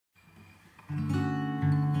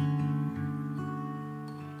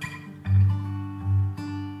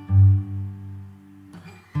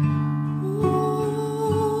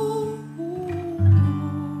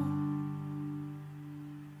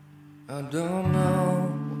don't know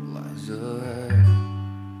what lies ahead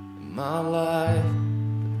in my life,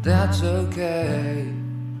 but that's okay.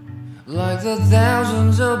 Like the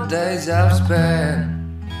thousands of days I've spent,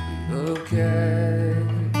 okay.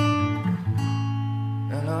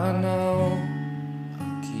 And I know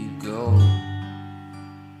I'll keep going,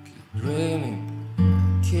 keep dreaming,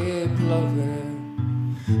 keep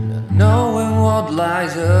loving, not knowing what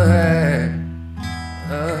lies ahead.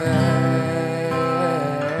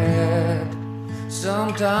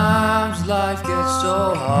 Sometimes life gets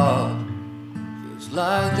so hard, feels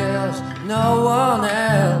like there's no one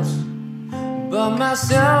else but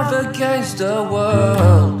myself against the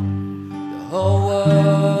world, the whole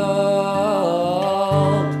world.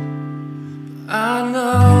 But I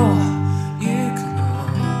know you can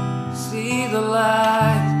only see the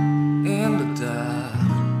light in the dark,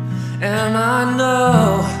 and I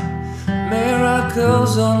know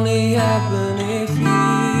miracles only happen if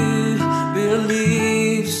you believe.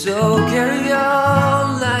 So carry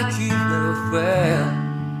on like you've never failed,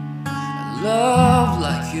 and love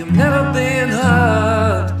like you've never been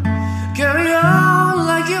hurt. Carry on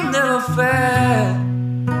like you've never failed.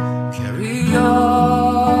 Carry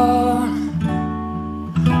on,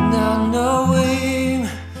 now knowing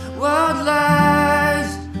what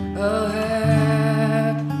lies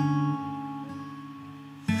ahead.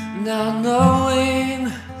 Now knowing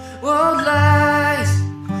what lies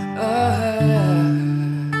ahead.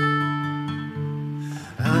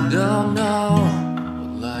 I don't know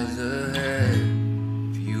what lies ahead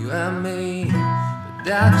of you and me, but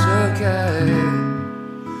that's okay.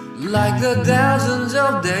 Like the thousands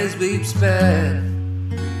of days we've spent,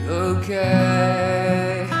 we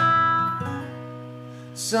okay.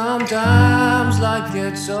 Sometimes life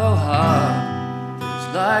gets so hard, feels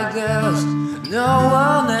like there's no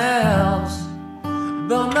one else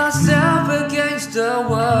but myself against the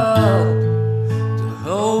world, the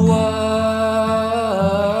whole world.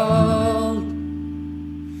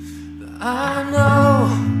 But I know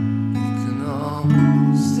you can all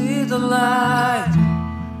see the light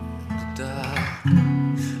in the dark,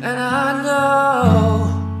 and I know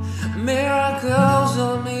miracles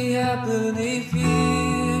only happen if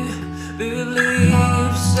you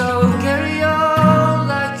believe. So carry on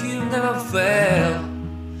like you never failed,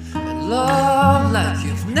 and love like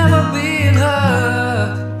you've never been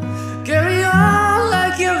hurt. Carry on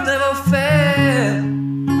like you've never failed.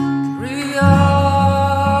 Carry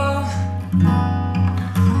on,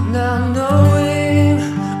 now knowing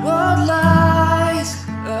what lies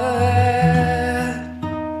ahead.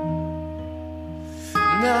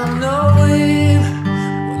 Now knowing